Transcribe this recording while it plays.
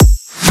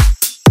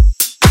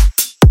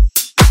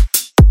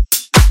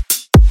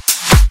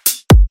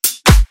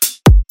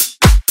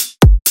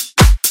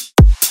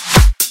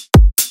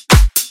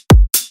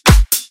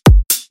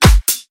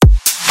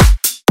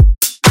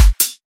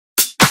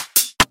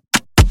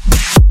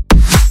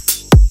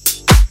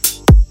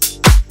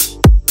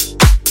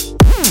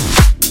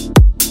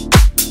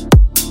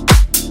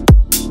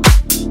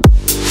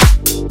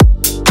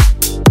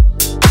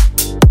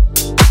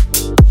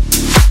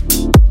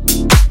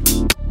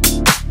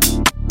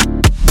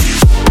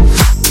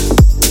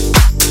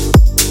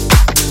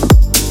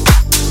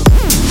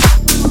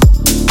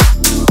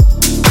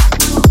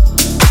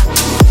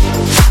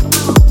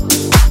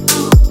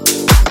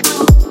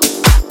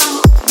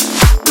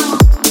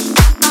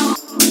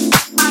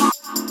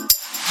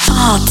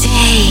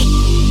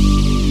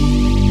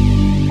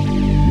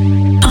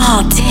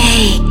all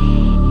day,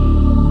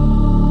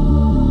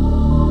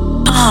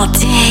 all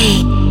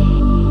day,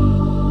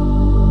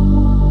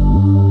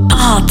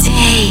 all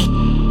day.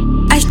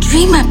 I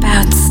dream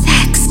about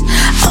sex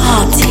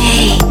all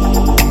day.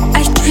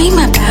 I dream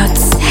about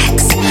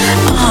sex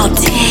all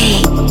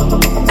day.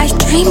 I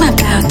dream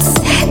about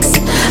sex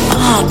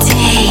all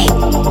day.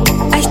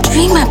 I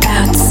dream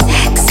about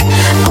sex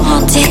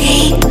all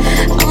day,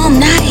 all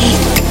night,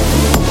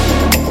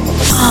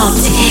 all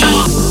day.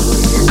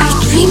 I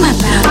dream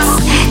about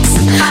sex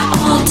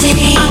all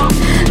day,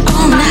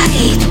 all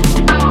night,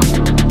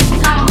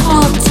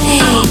 all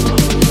day.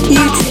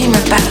 You dream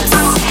about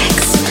sex.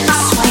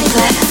 Swipe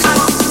left,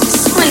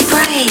 swipe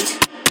right.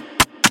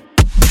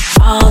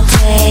 All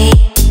day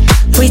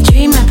we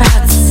dream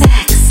about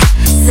sex.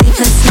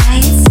 Sleepless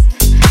nights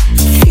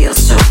feel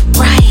so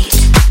right.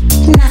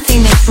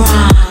 Nothing is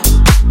wrong.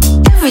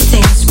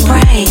 Everything's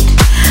bright.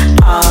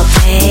 All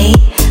day,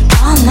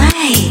 all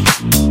night.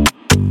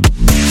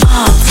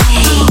 All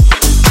day.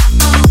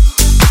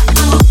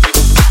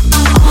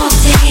 All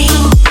day.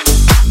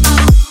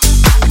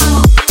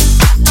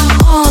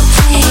 All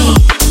day.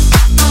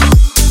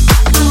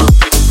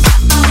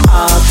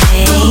 All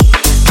day,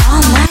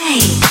 all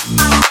night.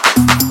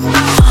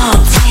 All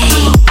day.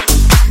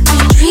 I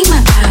dream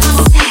about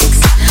sex.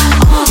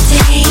 All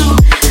day,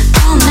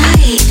 all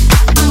night.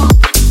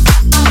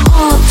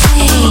 All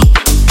day.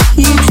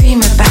 You dream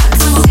about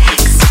sex.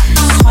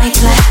 Swipe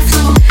left,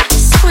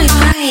 swipe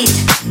right.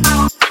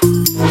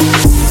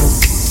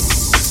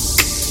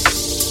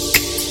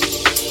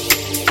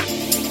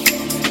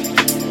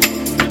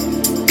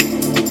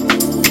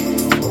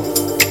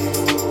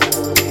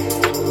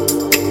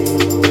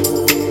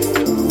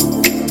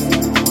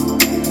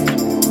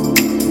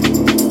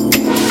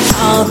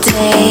 All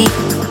day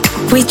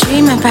we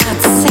dream about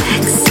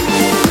sex.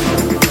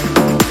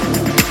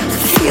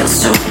 Feels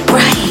so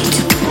right.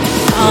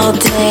 All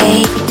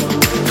day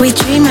we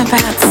dream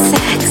about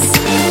sex.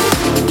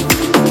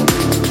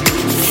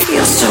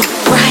 Feels so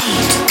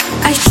right.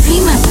 I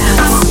dream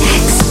about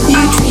sex.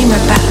 You dream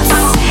about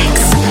sex.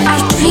 I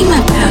dream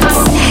about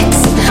sex.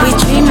 We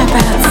dream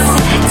about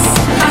sex.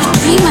 I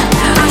dream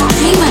about, I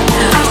dream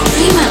about, I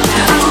dream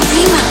about, I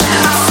dream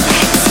about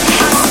sex.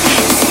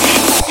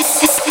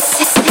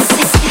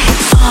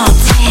 All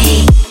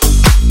day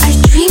I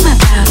dream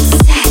about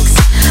sex.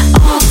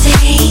 All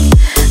day,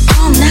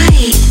 all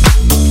night.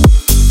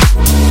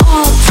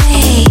 All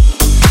day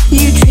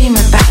you dream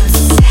about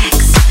sex.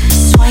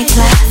 Swipe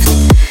left,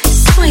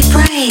 swipe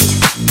right.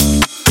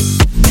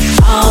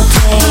 All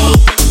day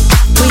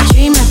we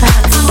dream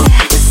about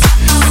sex.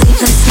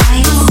 Sleepless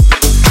nights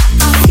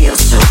feel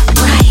so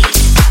bright.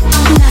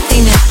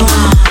 Nothing is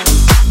wrong.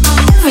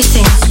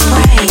 Everything's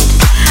bright.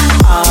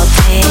 All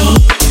day,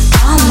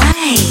 all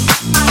night.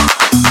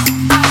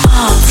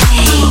 All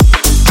day.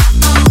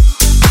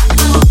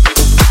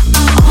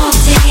 All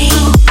day.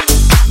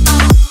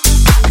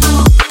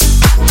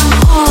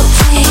 All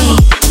day.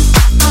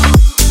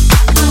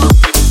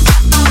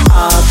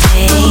 All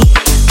day,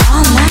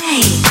 all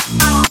night.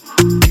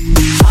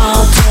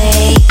 All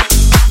day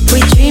we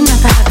dream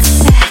about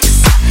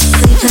sex.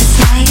 Sleepless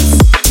nights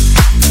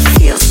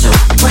feel so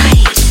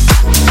bright.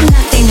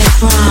 Nothing is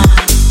wrong.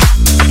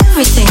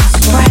 Everything's